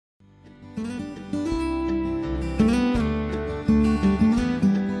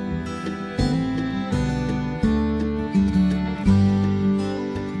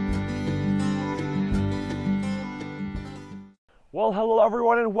Well, hello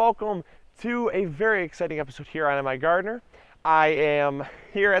everyone and welcome to a very exciting episode here on MIgardener. I am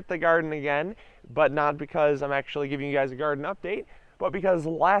here at the garden again, but not because I'm actually giving you guys a garden update, but because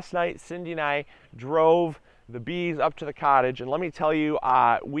last night Cindy and I drove the bees up to the cottage, and let me tell you,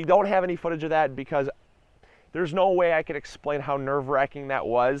 we don't have any footage of that because there's no way I could explain how nerve-wracking that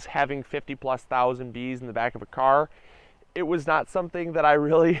was, having 50,000+ bees in the back of a car. It was not something that I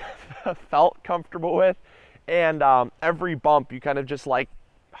really felt comfortable with. And every bump, you kind of just like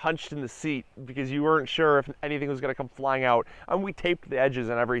hunched in the seat because you weren't sure if anything was going to come flying out. And we taped the edges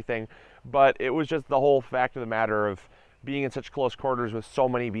and everything, but it was just the whole fact of the matter of being in such close quarters with so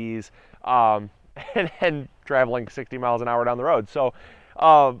many bees and traveling 60 miles an hour down the road. So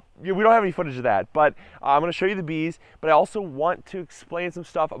we don't have any footage of that, but I'm going to show you the bees, but I also want to explain some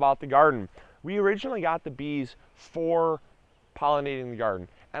stuff about the garden. We originally got the bees for pollinating the garden,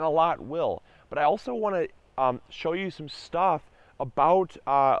 and a lot will, but I also want to show you some stuff about,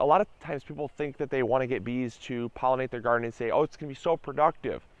 a lot of times people think that they want to get bees to pollinate their garden and say, oh, it's going to be so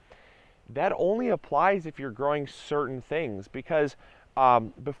productive. That only applies if you're growing certain things, because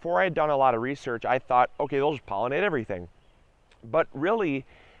before I had done a lot of research, I thought, okay, they'll just pollinate everything. But really,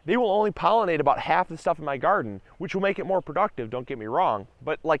 they will only pollinate about half the stuff in my garden, which will make it more productive, don't get me wrong.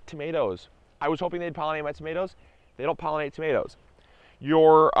 But like tomatoes, I was hoping they'd pollinate my tomatoes. They don't pollinate tomatoes.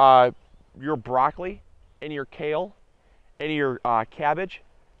 Your broccoli and your kale and your cabbage,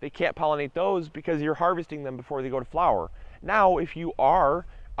 they can't pollinate those because you're harvesting them before they go to flower. Now, if you are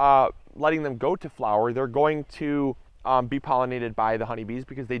letting them go to flower, they're going to be pollinated by the honeybees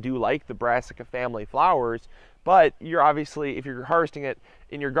because they do like the brassica family flowers. But you're obviously, if you're harvesting it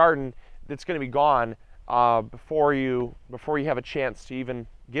in your garden, it's going to be gone before you have a chance to even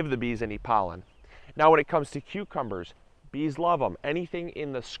give the bees any pollen. Now, when it comes to cucumbers, bees love them. Anything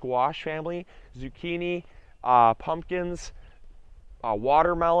in the squash family, zucchini, pumpkins,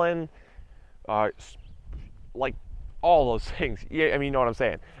 watermelon, like all those things. Yeah, I mean, you know what I'm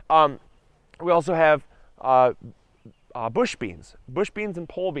saying. We also have bush beans and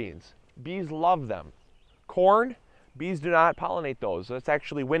pole beans. Bees love them. Corn, bees do not pollinate those. That's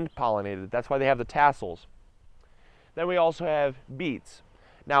actually wind pollinated. That's why they have the tassels. Then we also have beets.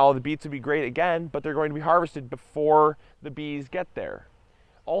 Now, the beets would be great again, but they're going to be harvested before the bees get there.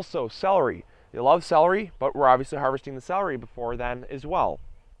 Also, celery. They love celery, but we're obviously harvesting the celery before then as well.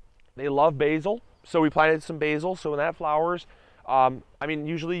 They love basil, so we planted some basil, so when that flowers, I mean,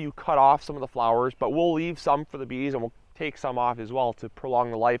 usually you cut off some of the flowers, but we'll leave some for the bees, and we'll take some off as well to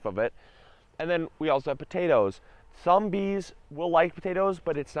prolong the life of it. And then we also have potatoes. Some bees will like potatoes,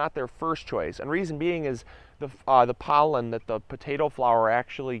 but it's not their first choice. And reason being is the pollen that the potato flower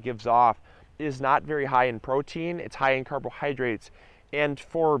actually gives off is not very high in protein. It's high in carbohydrates. And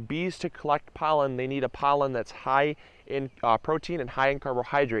for bees to collect pollen, they need a pollen that's high in protein and high in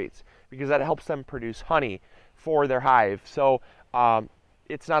carbohydrates because that helps them produce honey for their hive. So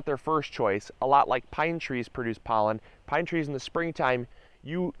it's not their first choice. A lot like pine trees produce pollen. Pine trees in the springtime,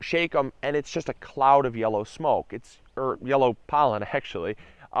 you shake them and it's just a cloud of yellow smoke. Or yellow pollen actually,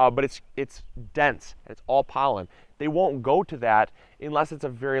 but it's dense. It's all pollen. They won't go to that unless it's a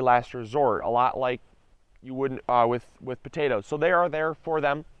very last resort. A lot like you wouldn't with potatoes. So they are there for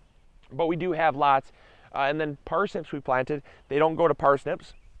them, but we do have lots. And then parsnips we planted. They don't go to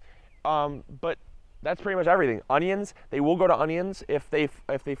parsnips, but that's pretty much everything. Onions, they will go to onions if they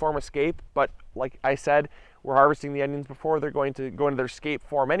form a scape. But like I said, we're harvesting the onions before they're going to go into their scape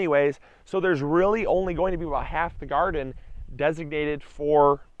form anyways. So there's really only going to be about half the garden designated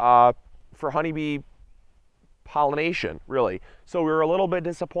for honeybee pollination, really. So we were a little bit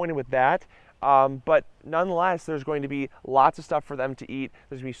disappointed with that. But nonetheless, there's going to be lots of stuff for them to eat.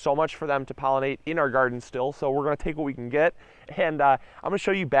 There's going to be so much for them to pollinate in our garden still. So we're going to take what we can get. And I'm going to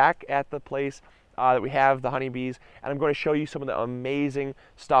show you back at the place that we have the honeybees. And I'm going to show you some of the amazing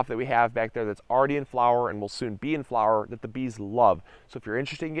stuff that we have back there that's already in flower and will soon be in flower that the bees love. So if you're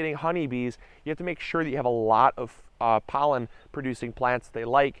interested in getting honeybees, you have to make sure that you have a lot of pollen producing plants they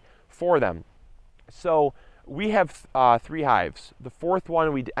like for them. So we have 3 hives. The 4th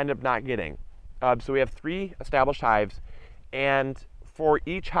one we end up not getting. So we have 3 established hives, and for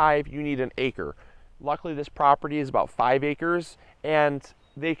each hive you need an acre. Luckily this property is about 5 acres, and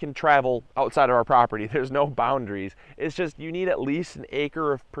they can travel outside of our property. There's no boundaries. It's just you need at least an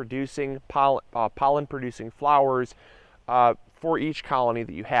acre of producing pollen producing flowers for each colony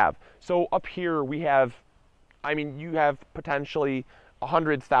that you have. So up here we have, I mean, you have potentially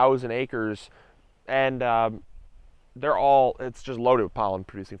 100,000 acres, and it's just loaded with pollen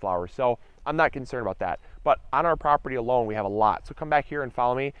producing flowers. So I'm not concerned about that. But on our property alone, we have a lot. So come back here and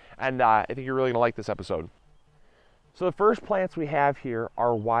follow me, and I think you're really gonna like this episode. So the first plants we have here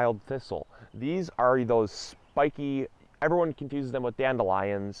are wild thistle. These are those spiky, everyone confuses them with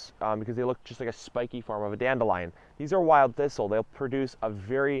dandelions because they look just like a spiky form of a dandelion. These are wild thistle. They'll produce a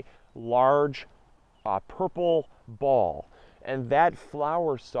very large purple ball. And that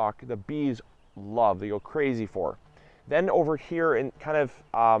flower stalk, the bees love, they go crazy for. Then over here, and kind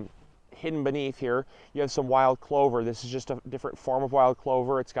of hidden beneath here, you have some wild clover. This is just a different form of wild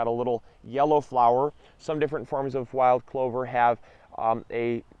clover. It's got a little yellow flower. Some different forms of wild clover have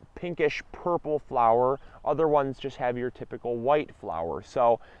a pinkish purple flower. Other ones just have your typical white flower.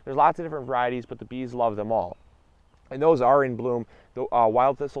 So there's lots of different varieties, but the bees love them all. And those are in bloom. The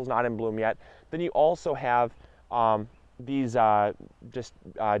wild thistle's not in bloom yet. Then you also have these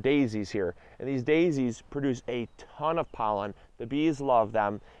daisies here. And these daisies produce a ton of pollen. The bees love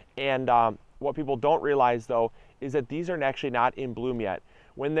them. And what people don't realize, though, is that these are actually not in bloom yet.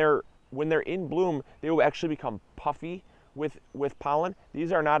 When they're in bloom, they will actually become puffy with pollen.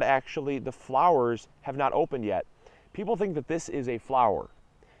 These are not actually, the flowers have not opened yet. People think that this is a flower.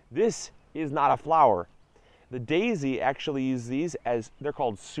 This is not a flower. The daisy actually uses these as, they're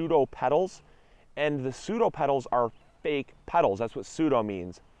called pseudo petals, and the pseudo petals are fake petals. That's what pseudo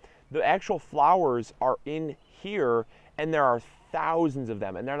means. The actual flowers are in here, and there are thousands of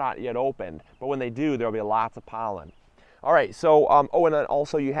them, and they're not yet opened. But when they do, there'll be lots of pollen. All right, so, oh, and then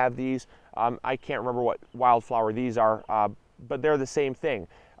also you have these, I can't remember what wildflower these are, but they're the same thing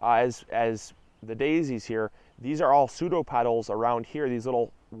as the daisies here. These are all pseudo petals around here, these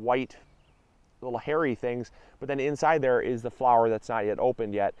little white, little hairy things, but then inside there is the flower that's not yet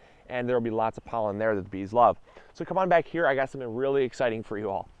opened yet, and there'll be lots of pollen there that the bees love. So come on back here, I got something really exciting for you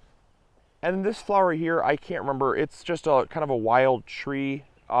all. And this flower here, I can't remember, it's just a kind of a wild tree,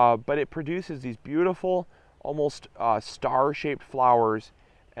 but it produces these beautiful, almost star-shaped flowers,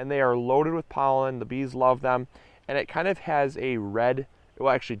 and they are loaded with pollen. The bees love them, and it kind of has a red,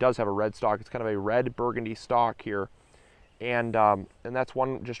 well, actually does have a red stalk. It's kind of a red burgundy stalk here, and that's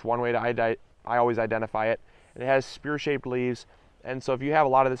just one way to I always identify it. And it has spear-shaped leaves, and so if you have a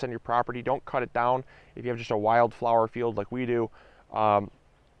lot of this on your property, don't cut it down. If you have just a wildflower field like we do,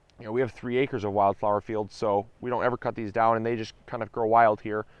 you know, we have 3 acres of wildflower fields, so we don't ever cut these down, and they just kind of grow wild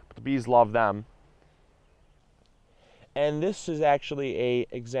here, but the bees love them. And this is actually an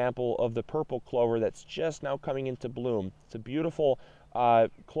example of the purple clover that's just now coming into bloom. It's a beautiful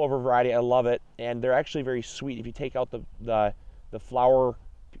clover variety. I love it, and they're actually very sweet. If you take out the flower,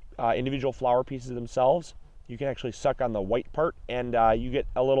 individual flower pieces themselves, you can actually suck on the white part, and you get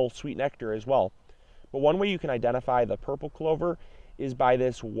a little sweet nectar as well. But one way you can identify the purple clover is by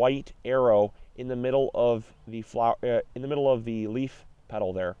this white arrow in the middle of the flower, in the middle of the leaf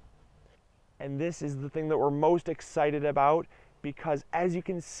petal there. And this is the thing that we're most excited about, because as you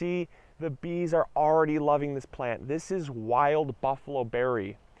can see, the bees are already loving this plant. This is wild buffalo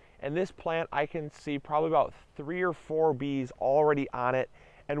berry. And this plant, I can see probably about 3 or 4 bees already on it.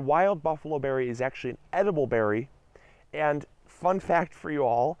 And wild buffalo berry is actually an edible berry. And fun fact for you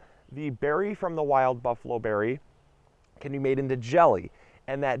all, the berry from the wild buffalo berry can be made into jelly.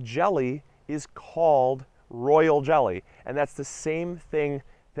 And that jelly is called royal jelly. And that's the same thing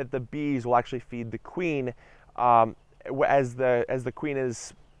that the bees will actually feed the queen as the queen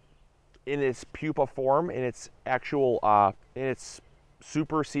is in its pupa form, in its actual in its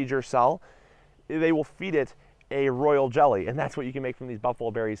supersedure cell. They will feed it a royal jelly, and that's what you can make from these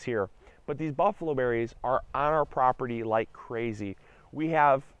buffalo berries here. But these buffalo berries are on our property like crazy. We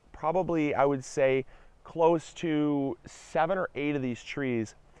have probably, I would say, close to 7 or 8 of these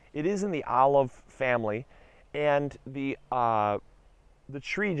trees. It is in the olive family, and the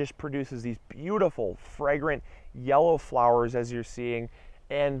tree just produces these beautiful, fragrant yellow flowers, as you're seeing,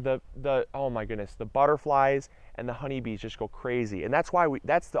 and oh my goodness, the butterflies and the honeybees just go crazy. And that's why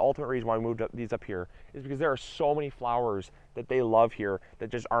that's the ultimate reason why we moved these up here, is because there are so many flowers that they love here that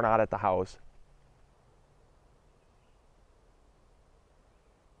just are not at the house.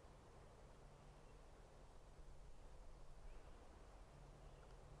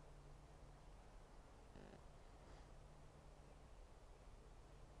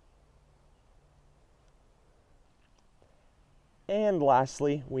 And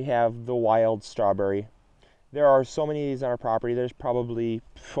lastly, we have the wild strawberry. There are so many of these on our property. There's probably,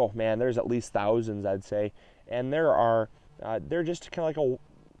 oh man, there's at least thousands, I'd say. And there are, they're just kind of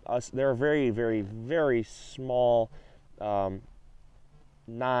like they're a very, very, very small, I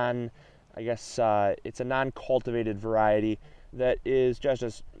guess it's a non-cultivated variety that is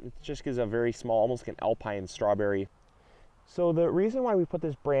it just gives a very small, almost like an alpine strawberry. So the reason why we put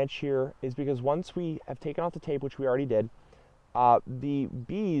this branch here is because once we have taken off the tape, which we already did, the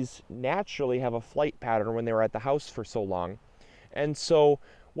bees naturally have a flight pattern when they were at the house for so long. And so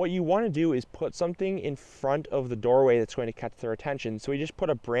what you want to do is put something in front of the doorway that's going to catch their attention. So we just put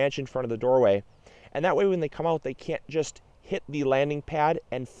a branch in front of the doorway, and that way when they come out, they can't just hit the landing pad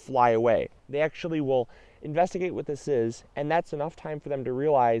and fly away. They actually will investigate what this is, and that's enough time for them to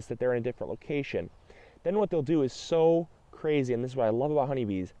realize that they're in a different location. Then what they'll do is so crazy, and this is what I love about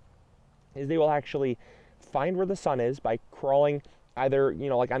honeybees, is they will actually find where the sun is by crawling either,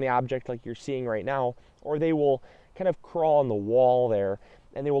 like on the object like you're seeing right now, or they will kind of crawl on the wall there,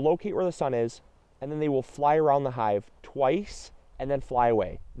 and they will locate where the sun is, and then they will fly around the hive twice and then fly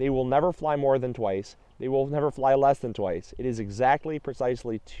away. They will never fly more than twice. They will never fly less than twice. It is exactly,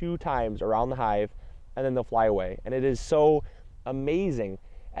 precisely 2 times around the hive, and then they'll fly away. And it is so amazing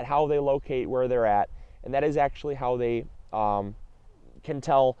at how they locate where they're at, and that is actually how they can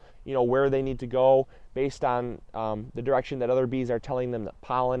tell, where they need to go based on the direction that other bees are telling them that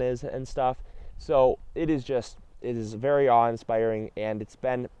pollen is and stuff. So it is very awe-inspiring, and it's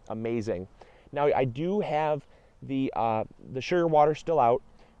been amazing. Now I do have the sugar water still out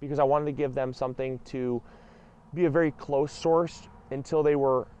because I wanted to give them something to be a very close source until they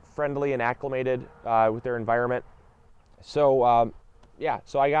were friendly and acclimated with their environment. So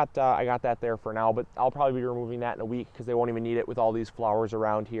so I got that there for now, but I'll probably be removing that in a week because they won't even need it with all these flowers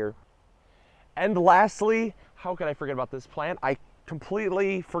around here. And lastly, how could I forget about this plant? I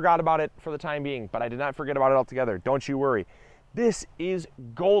completely forgot about it for the time being, but I did not forget about it altogether. Don't you worry. This is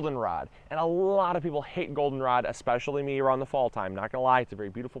goldenrod, and a lot of people hate goldenrod, especially me around the fall time. Not gonna lie, it's a very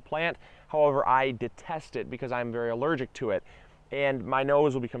beautiful plant. However, I detest it because I'm very allergic to it, and my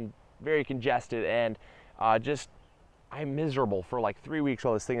nose will become very congested, and I'm miserable for like 3 weeks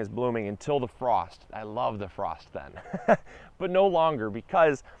while this thing is blooming until the frost. I love the frost then, but no longer,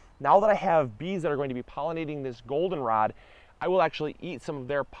 because now that I have bees that are going to be pollinating this goldenrod, I will actually eat some of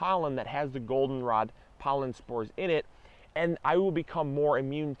their pollen that has the goldenrod pollen spores in it, and I will become more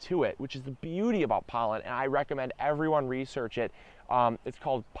immune to it, which is the beauty about pollen, and I recommend everyone research it. It's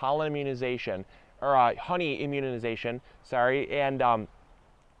called pollen immunization, or honey immunization, sorry, and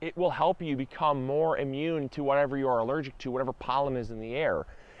it will help you become more immune to whatever you are allergic to, whatever pollen is in the air,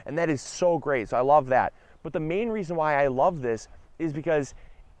 and that is so great, so I love that. But the main reason why I love this is because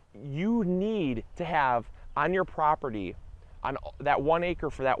you need to have on your property, on that 1 acre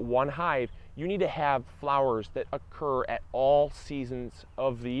for that one hive, you need to have flowers that occur at all seasons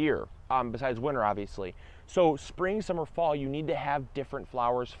of the year, besides winter, obviously. So spring, summer, fall, you need to have different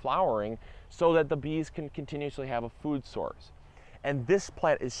flowers flowering so that the bees can continuously have a food source. And this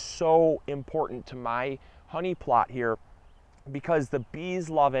plant is so important to my honey plot here because the bees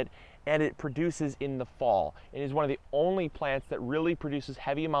love it, and it produces in the fall. It is one of the only plants that really produces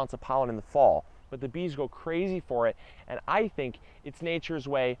heavy amounts of pollen in the fall, but the bees go crazy for it, and I think it's nature's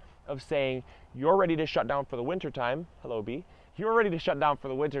way of saying, you're ready to shut down for the winter time. Hello, bee. You're ready to shut down for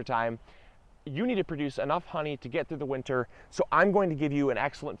the winter time. You need to produce enough honey to get through the winter, so I'm going to give you an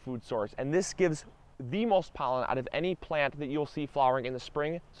excellent food source. And this gives the most pollen out of any plant that you'll see flowering in the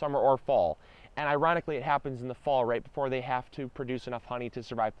spring, summer, or fall. And ironically, it happens in the fall, right before they have to produce enough honey to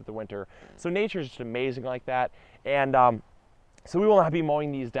survive through the winter. So nature is just amazing like that. And so we will not be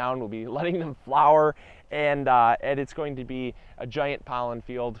mowing these down. We'll be letting them flower, and it's going to be a giant pollen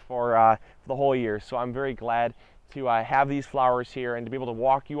field for the whole year. So I'm very glad to have these flowers here and to be able to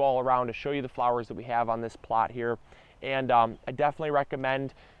walk you all around to show you the flowers that we have on this plot here. And I definitely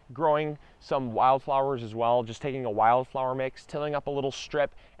recommend growing some wildflowers as well, just taking a wildflower mix, tilling up a little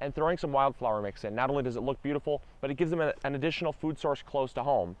strip, and throwing some wildflower mix in. Not only does it look beautiful, but it gives them an additional food source close to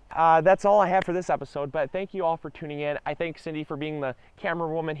home. That's all I have for this episode, but thank you all for tuning in. I thank Cindy for being the camera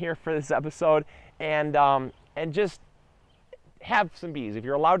woman here for this episode, and just have some bees. If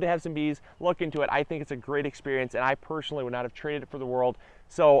you're allowed to have some bees, look into it. I think it's a great experience, and I personally would not have traded it for the world.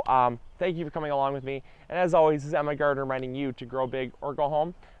 So thank you for coming along with me. And as always, this is MIgardener reminding you to grow big or go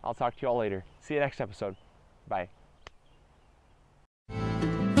home. I'll talk to you all later. See you next episode. Bye.